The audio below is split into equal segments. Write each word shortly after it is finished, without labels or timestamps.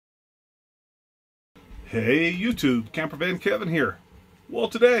Hey YouTube, Campervan Kevin here. Well,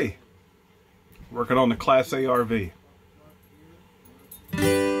 today, working on the Class A RV.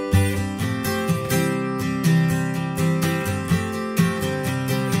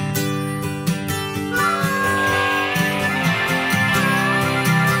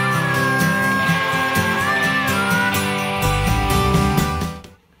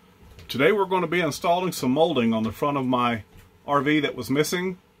 Today we're going to be installing some molding on the front of my RV that was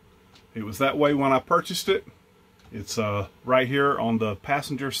missing. It was that way when I purchased it. It's right here on the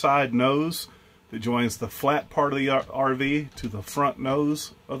passenger side nose that joins the flat part of the RV to the front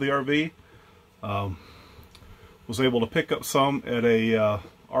nose of the RV. Was able to pick up some at a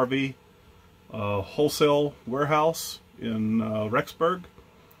RV wholesale warehouse in Rexburg.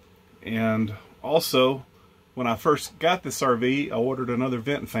 And also, when I first got this RV, I ordered another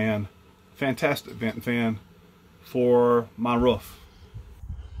vent fan, fantastic vent fan, for my roof.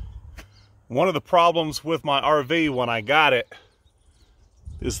 One of the problems with my RV when I got it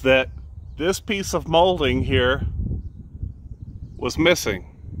is that this piece of molding here was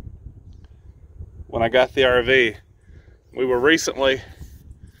missing when I got the RV. We were recently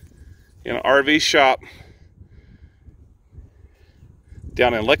in an RV shop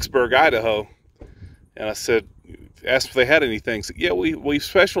down in Lexburg, Idaho, and I said, asked if they had anything. He said, yeah, we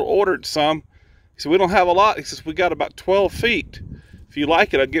special ordered some. He said, we don't have a lot. He says, we got about 12 feet. If you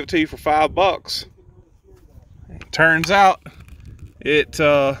like it, I'll give it to you for $5. Turns out it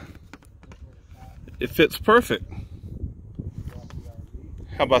fits perfect.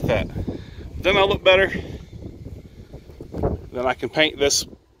 How about that? Then I'll look better. Then I can paint this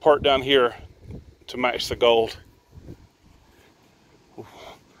part down here to match the gold.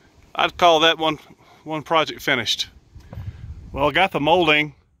 I'd call that one project finished. Well, I got the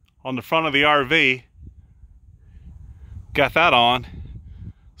molding on the front of the RV. Got that on.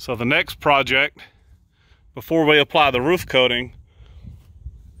 So the next project, before we apply the roof coating,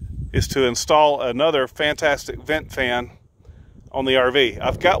 is to install another fantastic vent fan on the RV.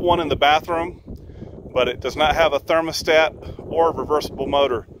 I've got one in the bathroom, but it does not have a thermostat or reversible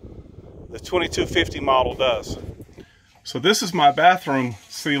motor. The 2250 model does. So this is my bathroom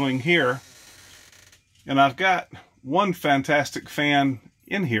ceiling here, and I've got one fantastic fan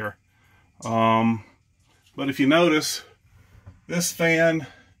in here. But if you notice, this fan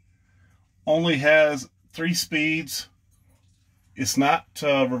only has 3 speeds. It's not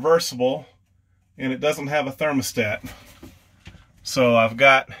reversible, and it doesn't have a thermostat. So I've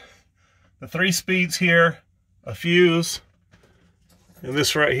got the 3 speeds here, a fuse, and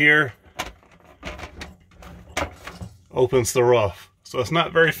this right here opens the roof. So it's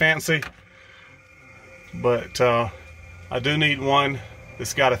not very fancy, but I do need one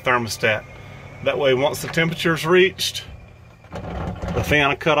that's got a thermostat. That way, once the temperature's reached, the fan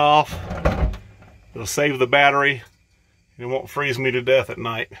will cut off. It'll save the battery, and it won't freeze me to death at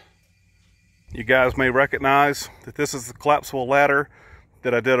night. You guys may recognize that this is the collapsible ladder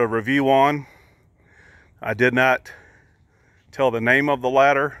that I did a review on. I did not tell the name of the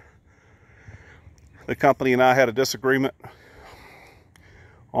ladder. The company and I had a disagreement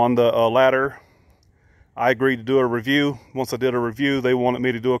on the ladder. I agreed to do a review. Once I did a review, they wanted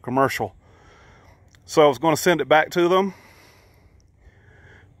me to do a commercial. So I was going to send it back to them.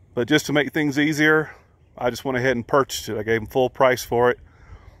 But just to make things easier, I just went ahead and purchased it. I gave them full price for it.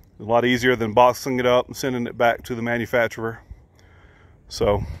 It was a lot easier than boxing it up and sending it back to the manufacturer.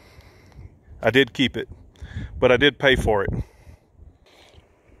 So I did keep it, but I did pay for it.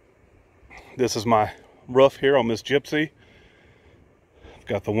 This is my roof here on this Gypsy. I've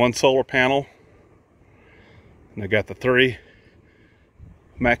got the 1 solar panel, and I got the 3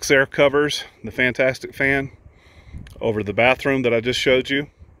 Max Air covers, the fantastic fan, over the bathroom that I just showed you.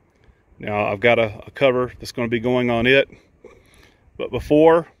 Now I've got a cover that's going to be going on it. But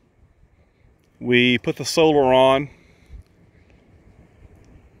before we put the solar on,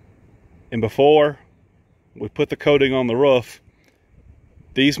 and before we put the coating on the roof,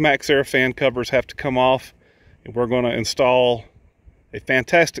 these Max Air fan covers have to come off, and we're going to install a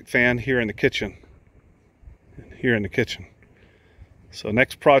fantastic fan here in the kitchen. So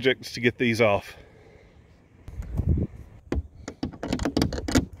next project is to get these off.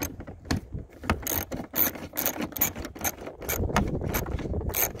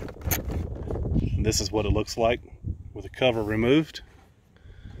 And this is what it looks like with the cover removed.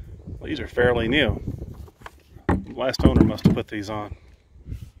 These are fairly new. The last owner must have put these on.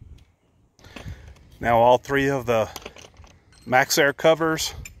 Now all 3 of the Max Air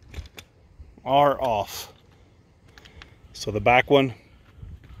covers are off. So the back one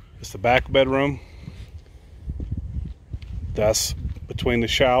is the back bedroom. That's between the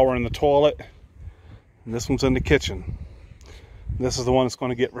shower and the toilet. And this one's in the kitchen. This is the one that's going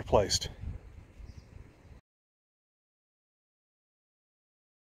to get replaced.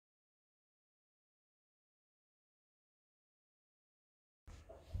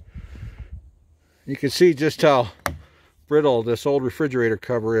 You can see just how brittle this old refrigerator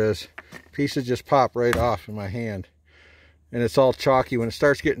cover is. Pieces just pop right off in my hand. And it's all chalky. When it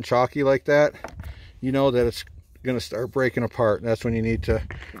starts getting chalky like that, you know that it's going to start breaking apart. And that's when you need to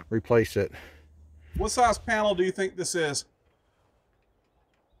replace it. What size panel do you think this is?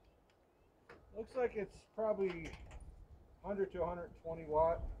 Looks like it's probably 100 to 120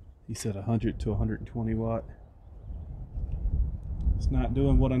 watt. He said 100 to 120 watt. It's not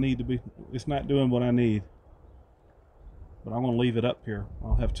doing what I need to be. It's not doing what I need. But I'm going to leave it up here.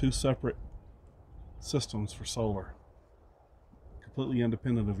 I'll have two separate systems for solar, completely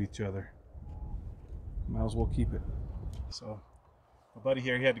independent of each other. Might as well keep it. So my buddy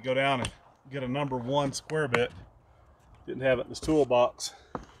here, he had to go down and get a number 1 square bit. Didn't have it in his toolbox.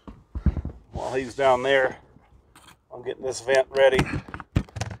 While he's down there, I'm getting this vent ready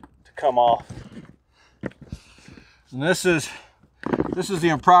to come off. And this is the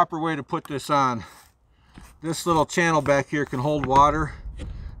improper way to put this on. This little channel back here can hold water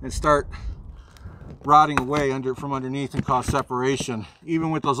and start rotting away from underneath and cause separation.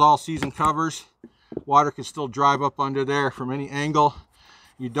 Even with those all-season covers, water can still drive up under there from any angle.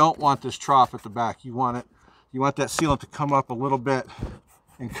 You don't want this trough at the back. You want that sealant to come up a little bit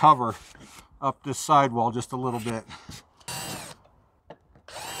and cover up this sidewall just a little bit.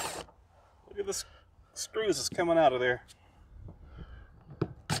 Look at this screws that's coming out of there.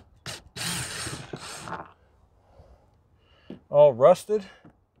 All rusted.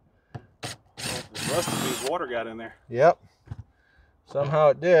 Well, rusted means water got in there. Yep. Somehow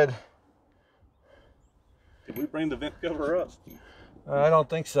it did. Did we bring the vent cover up? I don't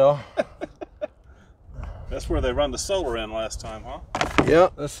think so. That's where they run the solar in last time, huh?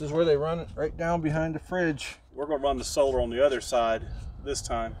 Yep, this is where they run it, right down behind the fridge. We're going to run the solar on the other side this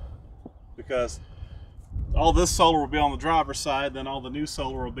time, because all this solar will be on the driver's side, then all the new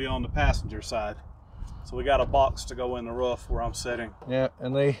solar will be on the passenger side. So we got a box to go in the roof where I'm sitting. Yeah,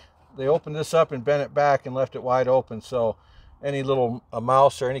 and they opened this up and bent it back and left it wide open, so any little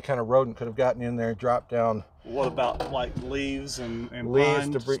mouse or any kind of rodent could have gotten in there and dropped down. What about like leaves and leaves,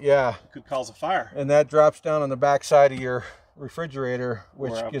 debris? Yeah, could cause a fire. And that drops down on the back side of your refrigerator,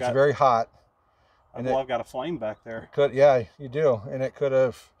 which gets very hot. And I've got a flame back there. Yeah, you do, and it could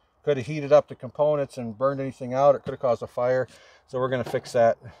have heated up the components and burned anything out. It could have caused a fire. So we're going to fix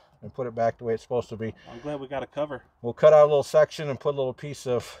that and put it back the way it's supposed to be. I'm glad we got a cover. We'll cut out a little section and put a little piece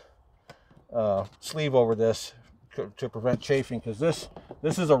of sleeve over this to prevent chafing, because this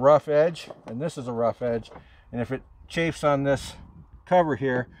is a rough edge and this is a rough edge, and if it chafes on this cover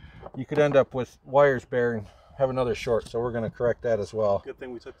here, you could end up with wires bare and have another short. So we're going to correct that as well. Good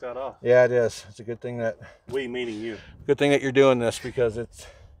thing we took that off. Yeah, it is. It's a good thing that we, meaning you. Good thing that you're doing this, because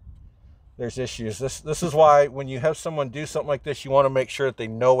there's issues. This is why when you have someone do something like this, you want to make sure that they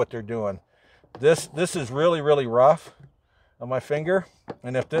know what they're doing. This is really, really rough on my finger,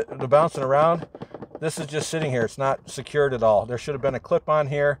 and if the bouncing around, this is just sitting here. It's not secured at all. There should have been a clip on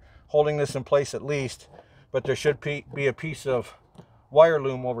here holding this in place at least, but there should be a piece of wire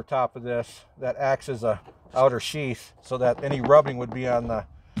loom over top of this that acts as a outer sheath, so that any rubbing would be on the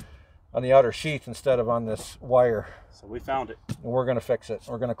outer sheath instead of on this wire. So we found it, and we're going to fix it.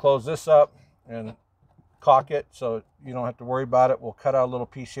 We're going to close this up and caulk it so you don't have to worry about it. We'll cut out a little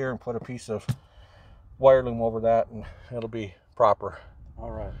piece here and put a piece of wire loom over that, and it'll be proper. All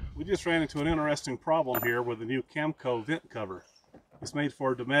right. We just ran into an interesting problem here with the new Camco vent cover. It's made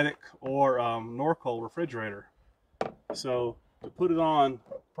for a Dometic or Norcold refrigerator. So to put it on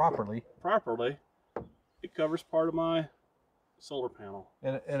properly, it covers part of my solar panel.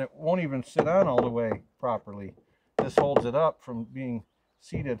 And it won't even sit on all the way properly. This holds it up from being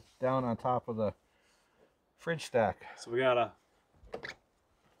seated down on top of the fridge stack. So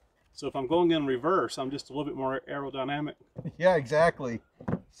so if I'm going in reverse, I'm just a little bit more aerodynamic. Yeah, exactly.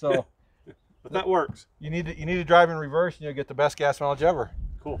 So but that works. You need to drive in reverse and you'll get the best gas mileage ever.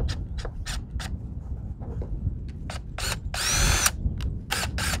 Cool.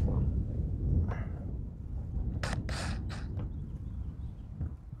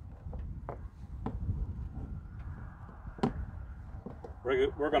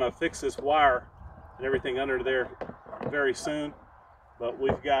 We're going to fix this wire and everything under there very soon, but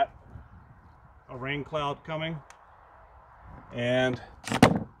we've got a rain cloud coming and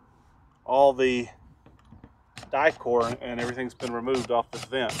all the die core and everything's been removed off this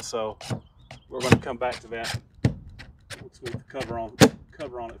vent, so we're going to come back to that. Let's leave the cover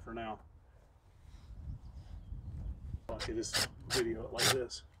on it for now. I could just video it like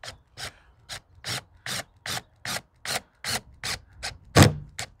this.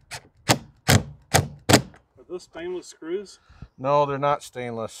 Are those stainless screws? No, they're not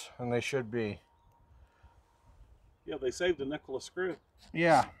stainless, and they should be. Yeah, they saved a nickel a screw.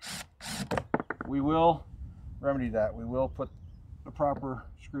 Yeah. We will remedy that. We will put the proper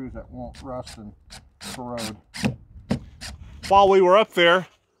screws that won't rust and corrode. While we were up there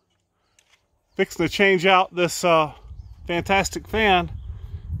fixing to change out this fantastic fan,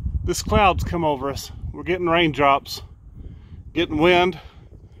 this cloud's come over us. We're getting raindrops, getting wind,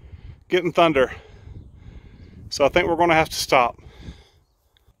 getting thunder. So I think we're going to have to stop.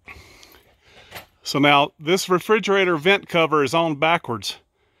 So now this refrigerator vent cover is on backwards,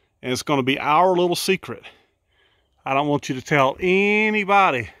 and it's going to be our little secret. I don't want you to tell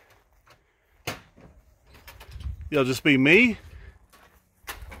anybody. It'll just be me,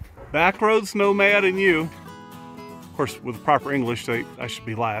 Backroads Nomad, and you. Of course, with proper English, I should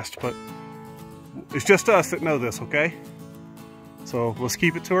be last, but it's just us that know this, okay? So let's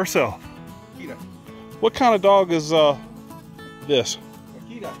keep it to ourselves. Akita. What kind of dog is this?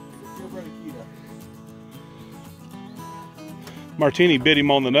 Akita. Purebred Akita. Martini bit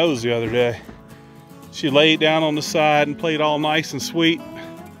him on the nose the other day. She laid down on the side and played all nice and sweet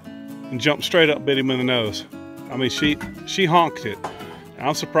and jumped straight up, bit him in the nose. I mean, she honked it.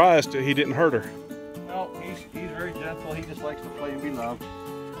 I'm surprised that he didn't hurt her. No, he's very gentle. He just likes to play and be loved.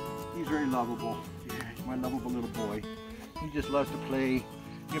 He's very lovable. Yeah, he's my lovable little boy. He just loves to play,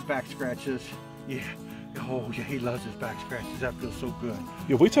 get back scratches. Yeah. Oh, yeah, he loves his back scratches. That feels so good.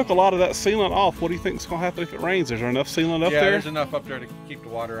 Yeah, we took a lot of that sealant off. What do you think is going to happen if it rains? Is there enough sealant up there? Yeah, there's enough up there to keep the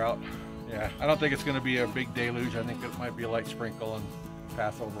water out. Yeah, I don't think it's going to be a big deluge. I think it might be a light sprinkle and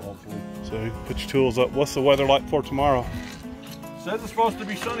pass over, hopefully. So you put your tools up. What's the weather like for tomorrow? Says it's supposed to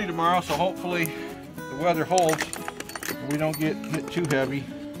be sunny tomorrow, so hopefully the weather holds and we don't get hit too heavy.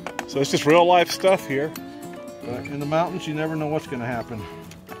 So it's just real life stuff here. But in the mountains, you never know what's going to happen.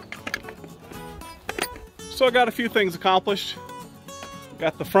 So I got a few things accomplished.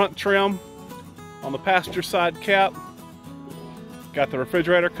 Got the front trim on the passenger side cap. Got the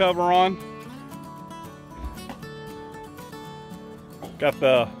refrigerator cover on. Got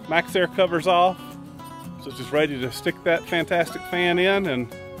the Max Air covers off. So it's just ready to stick that fantastic fan in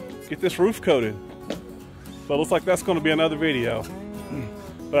and get this roof coated. So it looks like that's going to be another video.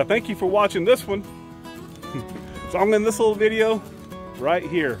 But I thank you for watching this one. So I'm in this little video right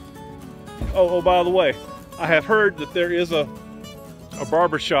here. Oh, by the way, I have heard that there is a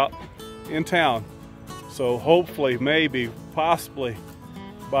barber shop in town. So hopefully, maybe, possibly,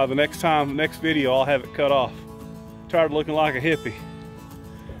 by the next video, I'll have it cut off. I'm tired of looking like a hippie.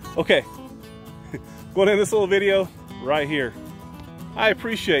 Okay, going in this little video right here. I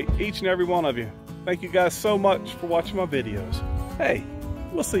appreciate each and every one of you. Thank you guys so much for watching my videos. Hey,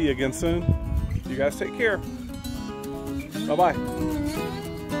 we'll see you again soon. You guys take care. Bye-bye.